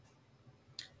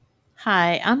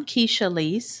Hi, I'm Keshia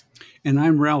Lease, And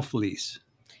I'm Ralph Lease.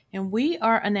 and we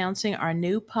are announcing our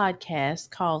new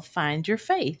podcast called Find Your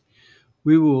Faith.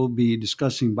 We will be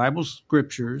discussing Bible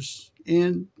scriptures,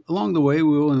 and along the way,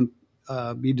 we will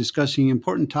be discussing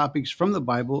important topics from the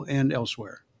Bible and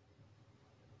elsewhere.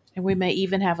 And we may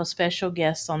even have a special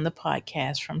guest on the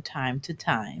podcast from time to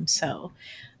time. So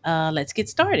let's get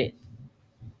started.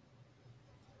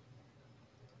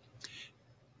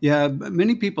 Yeah,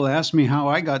 many people ask me how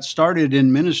I got started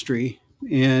in ministry,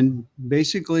 and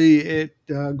basically, it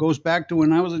goes back to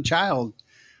when I was a child.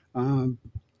 Um,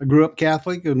 I grew up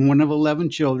Catholic and one of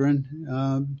 11 children.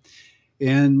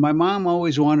 And my mom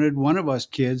always wanted one of us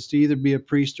kids to either be a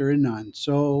priest or a nun.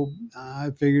 So I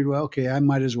figured, well, okay, I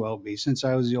might as well be since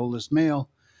I was the oldest male.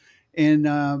 And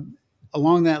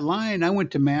along that line, I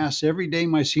went to Mass every day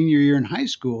my senior year in high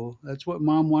school. That's what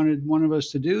mom wanted one of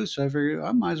us to do. So I figured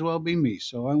I might as well be me.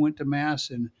 So I went to Mass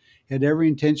and had every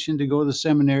intention to go to the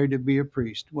seminary to be a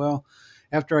priest. Well,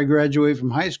 after I graduated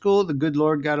from high school, the good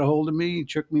Lord got a hold of me,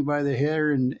 took me by the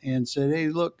hair, and said, "Hey,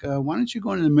 look, why don't you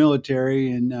go into the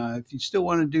military? And if you still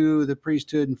want to do the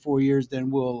priesthood in 4 years, then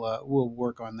we'll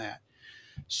work on that."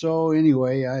 So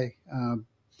anyway, I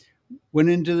went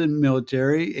into the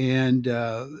military and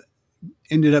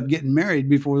ended up getting married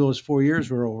before those 4 years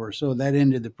were over. So that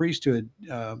ended the priesthood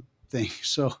thing.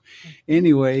 So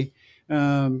anyway,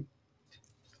 um,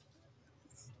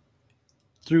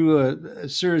 through a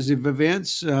series of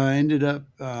events, I ended up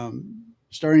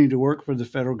starting to work for the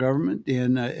federal government,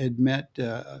 and I had met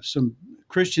some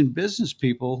Christian business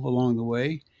people along the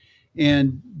way.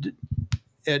 And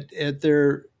at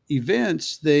their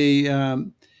events, they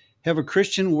have a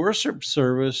Christian worship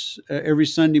service every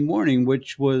Sunday morning,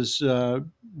 which was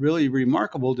really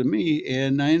remarkable to me.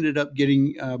 And I ended up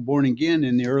getting born again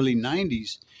in the early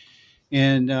 90s.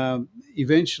 And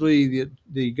eventually,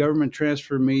 the government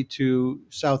transferred me to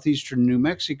southeastern New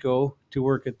Mexico to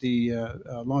work at the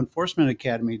law enforcement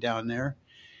academy down there.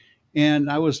 And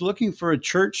I was looking for a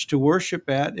church to worship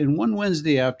at. And one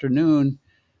Wednesday afternoon,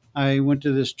 I went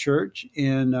to this church,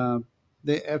 and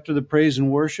after the praise and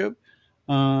worship,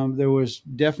 there was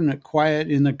definite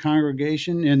quiet in the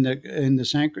congregation in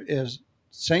the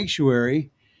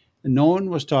sanctuary. No one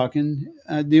was talking.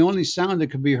 The only sound that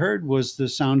could be heard was the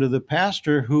sound of the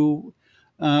pastor who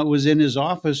was in his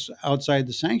office outside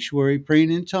the sanctuary,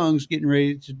 praying in tongues, getting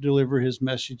ready to deliver his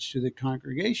message to the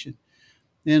congregation.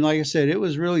 And like I said, it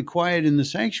was really quiet in the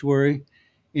sanctuary,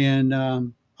 and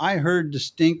I heard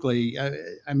distinctly.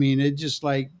 I mean, it just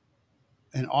like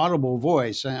an audible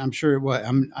voice. I'm sure it was.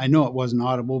 I know it wasn't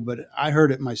audible, but I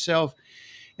heard it myself.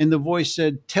 And the voice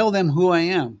said, "Tell them who I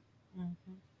am."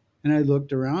 And I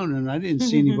looked around and I didn't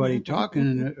see anybody talking.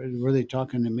 And were they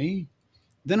talking to me?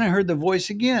 Then I heard the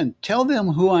voice again, "Tell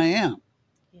them who I am."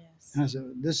 And Yes. I said,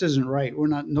 "This isn't right. We're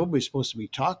not. Nobody's supposed to be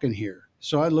talking here."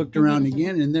 So I looked around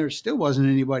again, and there still wasn't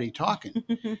anybody talking.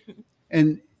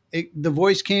 And the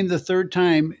voice came the third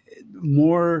time,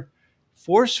 more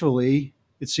forcefully.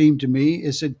 It seemed to me.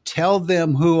 It said, "Tell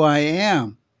them who I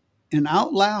am." And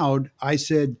out loud, I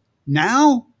said,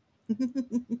 "Now?"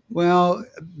 Well,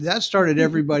 that started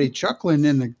everybody chuckling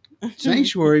in the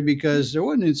sanctuary because there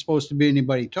wasn't supposed to be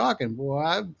anybody talking.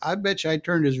 Boy, I bet you I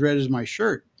turned as red as my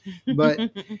shirt.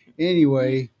 But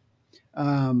anyway,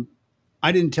 um,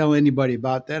 I didn't tell anybody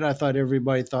about that. I thought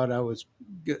everybody thought I was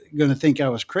going to think I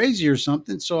was crazy or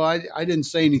something. So I didn't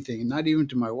say anything, not even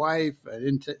to my wife. I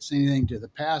didn't say anything to the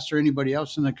pastor or anybody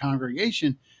else in the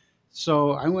congregation.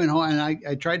 So I went home and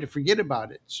I tried to forget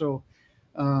about it. So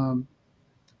um,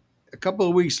 a couple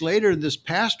of weeks later, this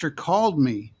pastor called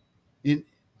me, and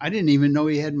I didn't even know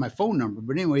he had my phone number.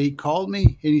 But anyway, he called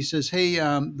me and he says, "Hey,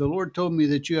 the Lord told me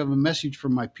that you have a message for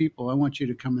my people. I want you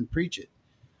to come and preach it."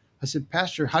 I said,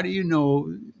 "Pastor, how do you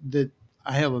know that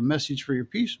I have a message for your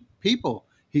people?"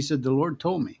 He said, "The Lord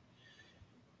told me."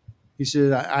 He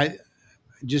said, I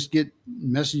just get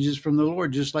messages from the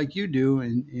Lord just like you do,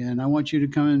 and I want you to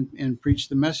come and preach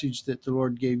the message that the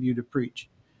Lord gave you to preach.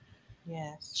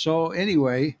 Yes. So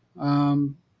anyway,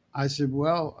 I said,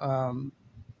 "Well,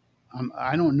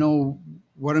 I don't know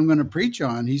what I'm going to preach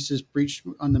on." He says, "Preach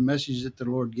on the message that the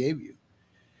Lord gave you."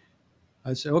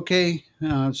 I said, "Okay."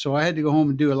 So I had to go home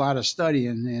and do a lot of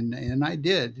studying, and I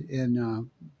did. And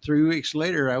 3 weeks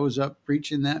later, I was up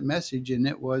preaching that message, and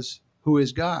it was, "Who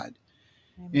is God?"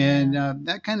 And Amen.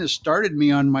 that kind of started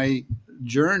me on my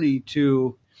journey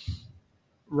to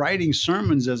writing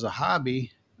sermons as a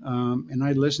hobby. And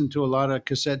I listened to a lot of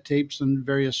cassette tapes and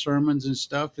various sermons and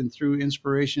stuff, and through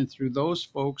inspiration through those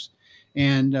folks,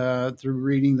 and through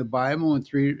reading the Bible and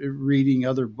through reading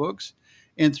other books,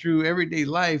 and through everyday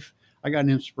life, I got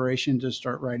an inspiration to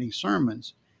start writing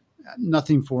sermons.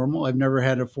 nothing formal. I've never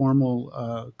had a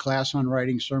formal class on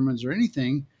writing sermons or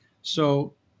anything.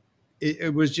 So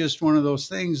it was just one of those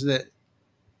things that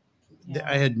I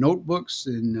Yeah. had notebooks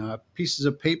and pieces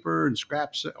of paper and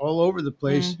scraps all over the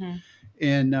place, Mm-hmm.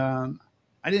 and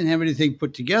I didn't have anything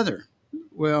put together.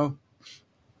 Well,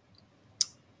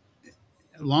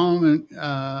 long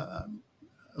a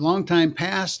long time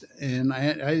passed, and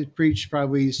I preached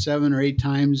probably 7 or 8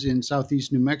 times in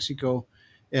southeast New Mexico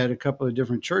at a couple of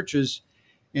different churches,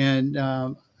 and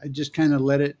I just kind of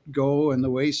let it go on the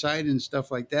wayside and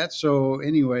stuff like that. So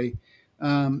anyway,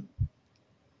 um,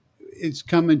 it's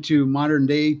coming to modern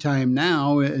day time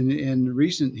now in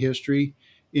recent history.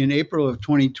 In April of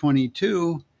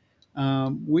 2022,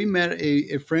 we met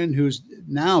a friend who's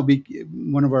now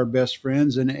one of our best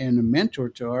friends and a mentor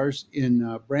to ours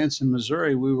in Branson,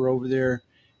 Missouri. We were over there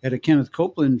at a Kenneth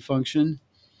Copeland function,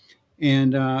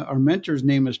 and our mentor's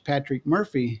name is Patrick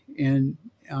Murphy. And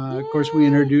of course, we Yay!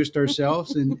 introduced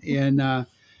ourselves, and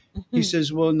he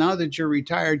says, "Well, now that you're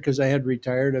retired, because I had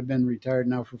retired, I've been retired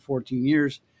now for 14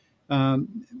 years."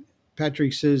 Um,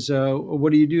 Patrick says,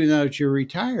 "What do you do now that you're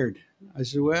retired?" I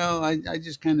said, "Well, I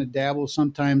just kind of dabble.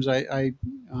 Sometimes I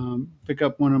pick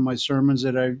up one of my sermons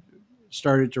that I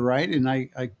started to write, and I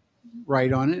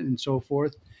write on it and so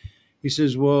forth." He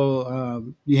says, "Well,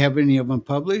 you have any of them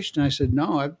published?" And I said,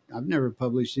 "No, I've never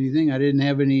published anything. I didn't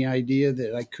have any idea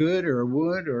that I could or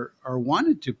would or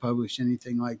wanted to publish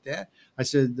anything like that." I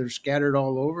said, "They're scattered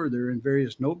all over. They're in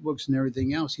various notebooks and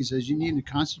everything else." He says, "You need to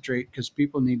concentrate because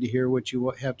people need to hear what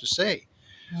you have to say."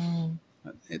 Mm,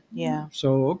 It, yeah.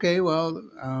 so, okay, well,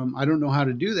 I don't know how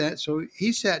to do that. So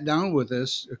he sat down with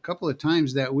us a couple of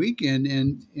times that weekend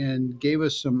and gave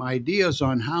us some ideas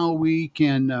on how we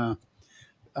can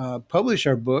publish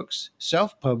our books,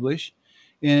 self-publish,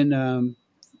 and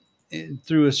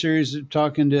through a series of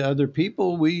talking to other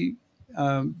people, we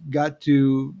got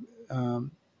to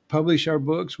um, publish our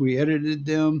books. We edited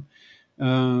them,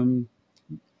 um,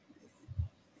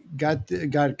 got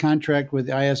a contract with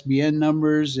ISBN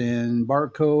numbers and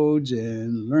barcodes,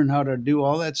 and learned how to do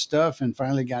all that stuff, and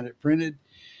finally got it printed.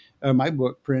 My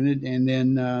book printed, and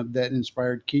then that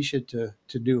inspired Keshia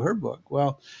to do her book.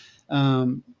 Well,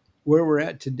 um, where we're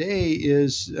at today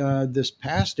is this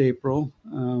past April,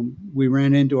 we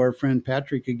ran into our friend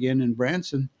Patrick again in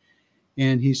Branson,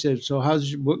 and he said, "So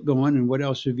how's your book going, and what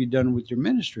else have you done with your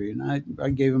ministry?" And I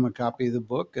gave him a copy of the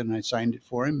book, and I signed it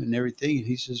for him and everything. And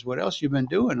he says, "What else you been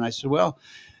doing?" And I said, "Well,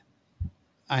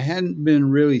 I hadn't been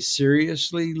really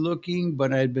seriously looking,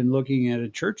 but I'd been looking at a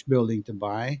church building to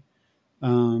buy,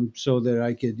 so that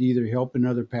I could either help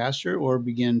another pastor or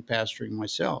begin pastoring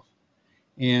myself."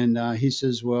 And he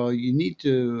says, "Well, you need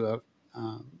to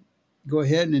go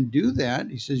ahead and do that."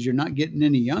 He says, "You're not getting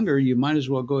any younger. You might as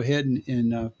well go ahead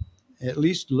and at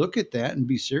least look at that and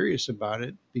be serious about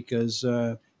it, because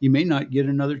you may not get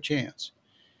another chance."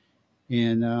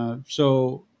 And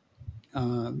so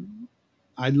um,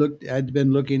 I'd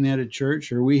been looking at a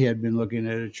church, or we had been looking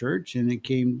at a church, and it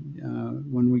came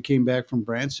when we came back from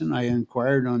Branson. I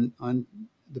inquired on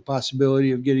the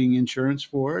possibility of getting insurance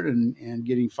for it and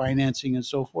getting financing and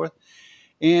so forth.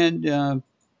 And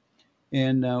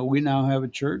we now have a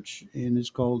church, and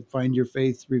it's called Find Your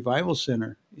Faith Revival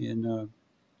Center. And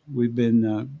we've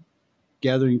been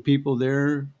gathering people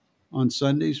there on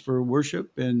Sundays for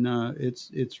worship, and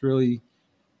it's really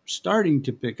starting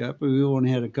to pick up. We only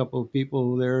had a couple of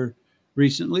people there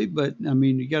recently, but I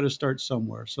mean, you got to start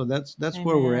somewhere. So that's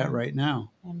where we're at Amen. right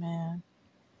now. Amen.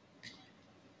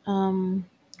 Um,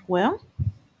 well,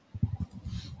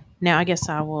 now I guess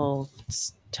I will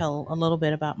tell a little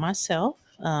bit about myself.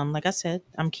 Like I said,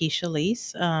 I'm Keshia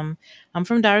Lease. I'm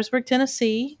from Dyersburg,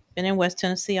 Tennessee. Been in West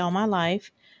Tennessee all my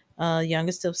life.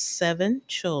 Youngest of 7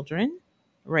 children,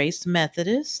 raised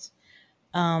Methodist.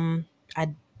 I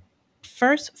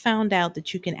first found out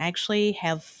that you can actually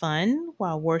have fun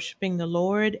while worshiping the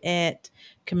Lord at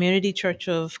Community Church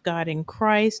of God in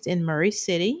Christ in Murray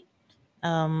City.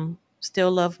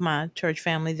 Still love my church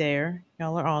family there.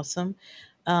 Y'all are awesome.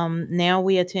 Now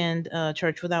we attend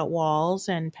Church Without Walls,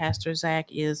 and Pastor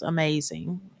Zach is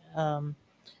amazing.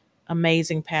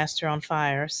 Amazing pastor on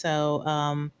fire.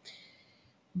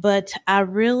 But I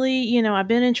really, I've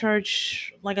been in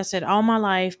church, like I said, all my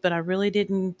life, but I really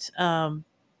didn't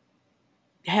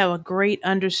have a great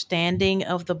understanding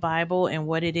of the Bible and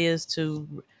what it is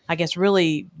to, I guess,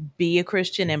 really be a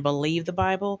Christian and believe the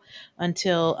Bible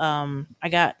until I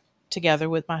got together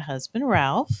with my husband,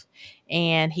 Ralph,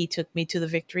 and he took me to the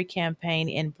Victory Campaign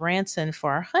in Branson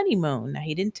for our honeymoon. Now,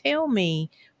 he didn't tell me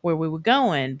where we were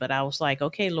going, but I was like,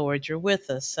 okay, Lord, you're with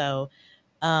us. So,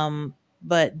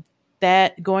 but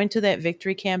that going to that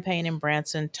victory campaign in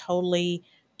Branson totally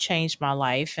changed my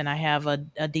life, and I have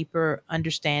a deeper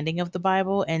understanding of the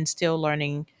Bible and still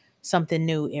learning something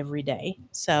new every day.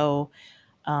 So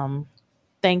um,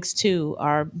 thanks to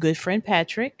our good friend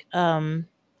Patrick, and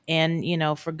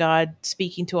for God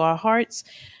speaking to our hearts,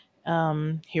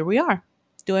 here we are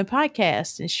doing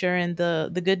podcasts and sharing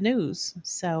the good news.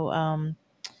 So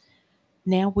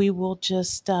now we will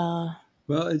just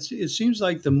Well, it seems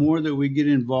like the more that we get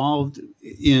involved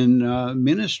in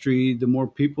ministry, the more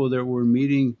people that we're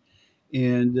meeting,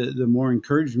 and the more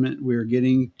encouragement we're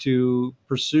getting to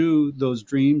pursue those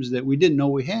dreams that we didn't know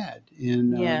we had.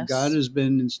 And God yes, has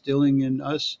been instilling in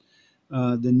us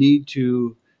the need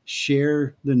to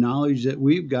share the knowledge that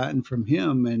we've gotten from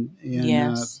Him. And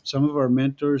yes, some of our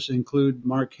mentors include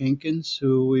Mark Hankins,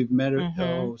 who we've met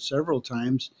mm-hmm, several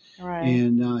times, right,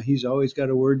 and he's always got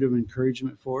a word of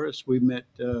encouragement for us. We met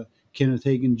Kenneth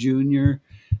Hagin Jr.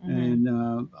 mm-hmm,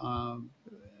 and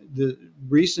the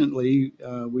recently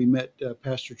we met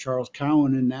Pastor Charles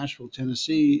Cowan in Nashville,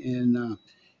 Tennessee, and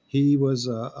he was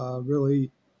a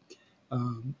really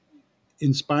um,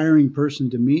 inspiring person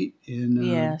to meet, and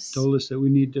yes, told us that we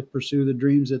need to pursue the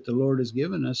dreams that the Lord has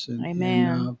given us, and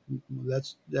amen,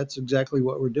 that's exactly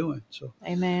what we're doing. So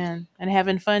amen, and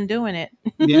having fun doing it.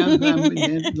 yeah, I mean,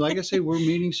 and like I say, we're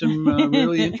meeting some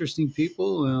really interesting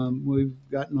people. We've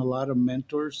gotten a lot of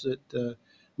mentors that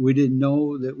we didn't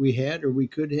know that we had or we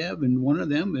could have, and one of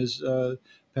them is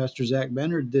Pastor Zach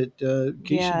Bennard that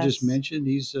Keisha just Yes, mentioned.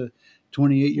 He's a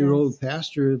 28-year-old yes,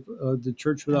 pastor of the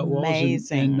Church Without Walls in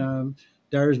amazing,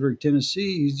 Dyersburg,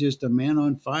 Tennessee. He's just a man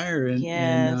on fire, and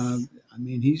yes, I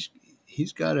mean,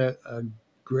 he's got a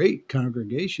great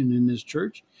congregation in this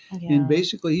church, and yeah,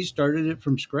 basically he started it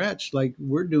from scratch like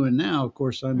we're doing now. Of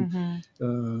course, I'm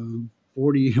mm-hmm.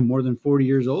 40 more than 40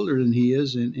 years older than he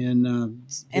is, and And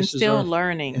this is still our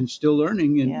learning. and still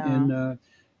learning, Yeah, and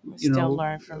we you still know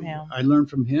learn from him. I learned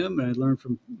from him, and I learned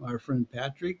from our friend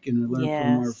Patrick, and I learned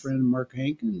from our Yes, friend Mark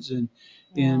Hankins, and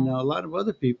yeah, a lot of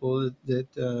other people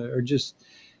that are just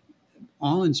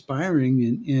all inspiring,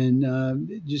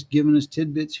 and just giving us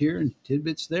tidbits here and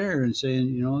tidbits there, and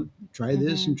saying, try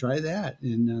this mm-hmm. and try that,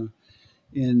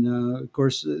 and of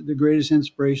course, the greatest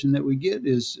inspiration that we get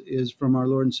is from our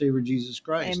Lord and Savior Jesus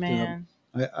Christ. Amen,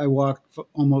 I walk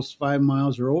almost 5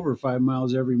 miles or over 5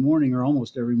 miles every morning, or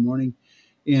almost every morning,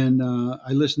 and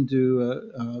I listen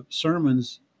to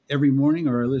sermons every morning,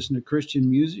 or I listen to Christian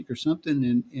music or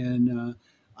something, and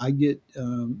I get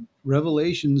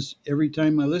revelations every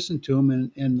time I listen to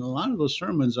them, and a lot of those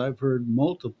sermons I've heard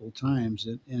multiple times,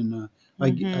 and I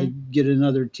mm-hmm. get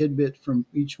another tidbit from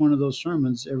each one of those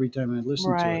sermons every time I listen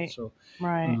to it. Right, So,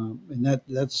 right, and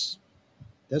that's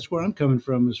where I'm coming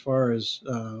from as far as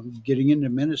getting into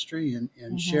ministry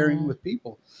and sharing mm-hmm. with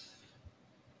people.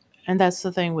 And that's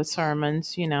the thing with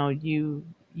sermons. You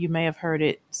may have heard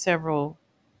it several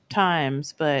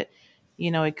times, but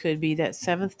it could be that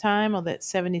seventh time or that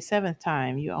 77th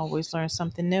time. You always learn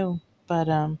something new. But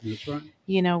That's right.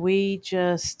 we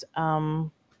just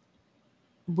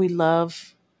we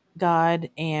love God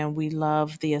and we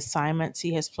love the assignments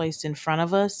He has placed in front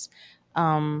of us.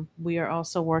 We are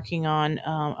also working on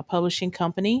a publishing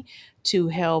company to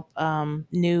help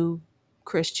new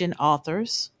Christian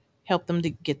authors, help them to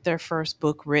get their first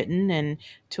book written and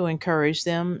to encourage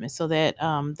them so that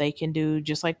they can do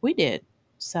just like we did.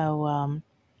 So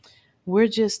we're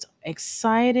just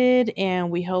excited,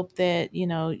 and we hope that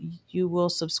you will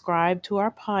subscribe to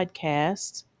our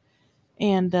podcast.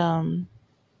 And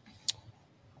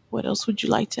what else would you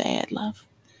like to add, love?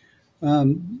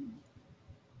 Um,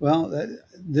 well,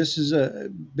 this has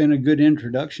been a good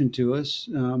introduction to us.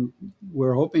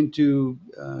 We're hoping to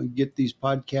get these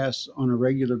podcasts on a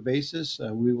regular basis.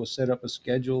 We will set up a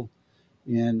schedule,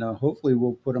 and hopefully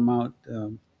we'll put them out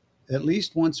at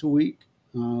least once a week.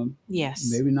 Um, Yes,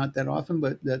 Maybe not that often,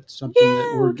 but that's something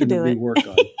that yeah, we're we could going to do be it. work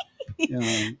on.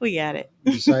 Um, We got it.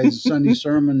 Besides Sunday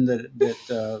sermon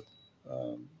that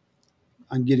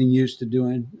I'm getting used to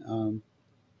doing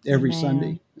every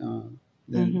Sunday. Amen.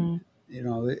 Then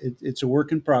Mm-hmm. it's a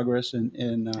work in progress, and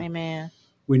Amen.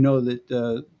 we know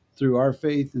that through our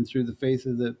faith and through the faith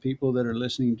of the people that are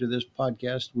listening to this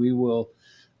podcast, we will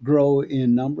grow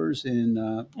in numbers, and we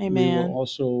will Amen.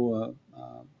 also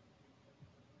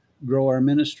grow our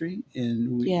ministry.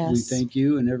 And we Yes. thank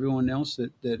you and everyone else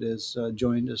that has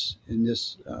joined us in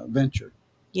this venture.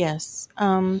 Yes.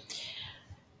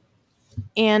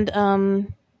 And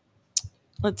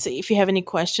let's see if you have any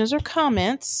questions or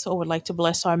comments or would like to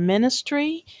bless our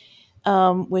ministry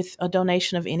with a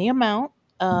donation of any amount.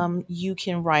 you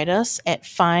can write us at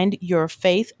Find Your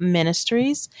Faith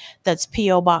Ministries. That's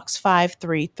P.O. Box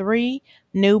 533,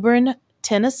 New Bern,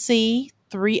 Tennessee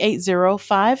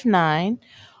 38059.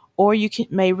 Or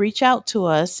may reach out to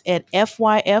us at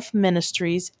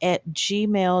fyfministries at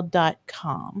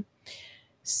gmail.com.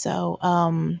 So,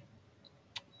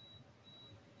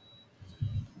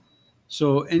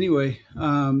 So anyway,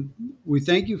 we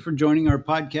thank you for joining our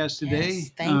podcast yes, today.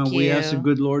 thank We ask the you.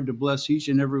 good Lord to bless each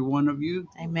and every one of you.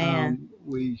 Amen.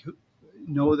 We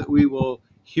know that we will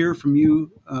hear from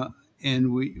you,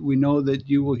 and we know that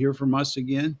you will hear from us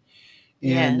again.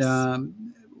 And Yes.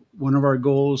 one of our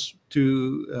goals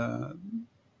to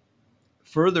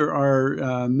further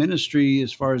our ministry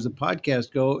as far as the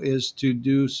podcast go is to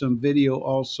do some video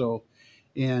also.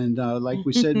 And like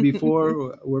we said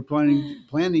before, we're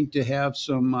planning to have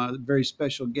some very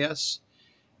special guests.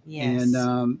 And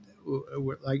Yes.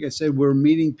 like I said, we're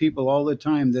meeting people all the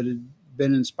time that have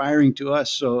been inspiring to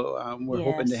us. So we're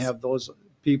hoping to Yes. have those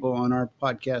people on our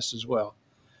podcast as well.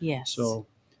 Yes. So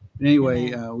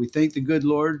anyway, Amen. we thank the good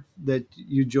Lord that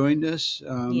you joined us.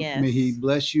 May He Yes.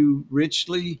 bless you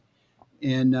richly,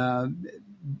 and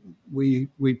we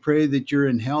pray that you're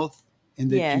in health and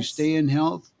that you Yes. stay in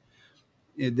health,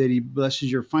 and that He blesses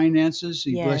your finances.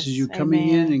 He blesses Yes. you coming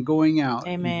in Amen. and going out.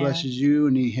 He Amen. blesses you,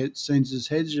 and He sends His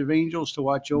hedge of angels to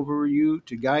watch over you,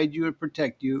 to guide you and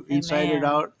protect you inside and Amen.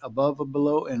 out, above and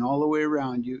below, and all the way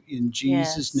around you in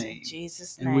Jesus' Yes. In name.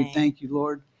 Jesus' And we name. thank you,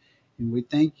 Lord, and we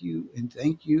thank you and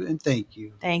thank you and thank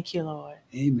you. Thank you, Lord.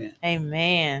 Amen.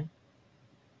 Amen.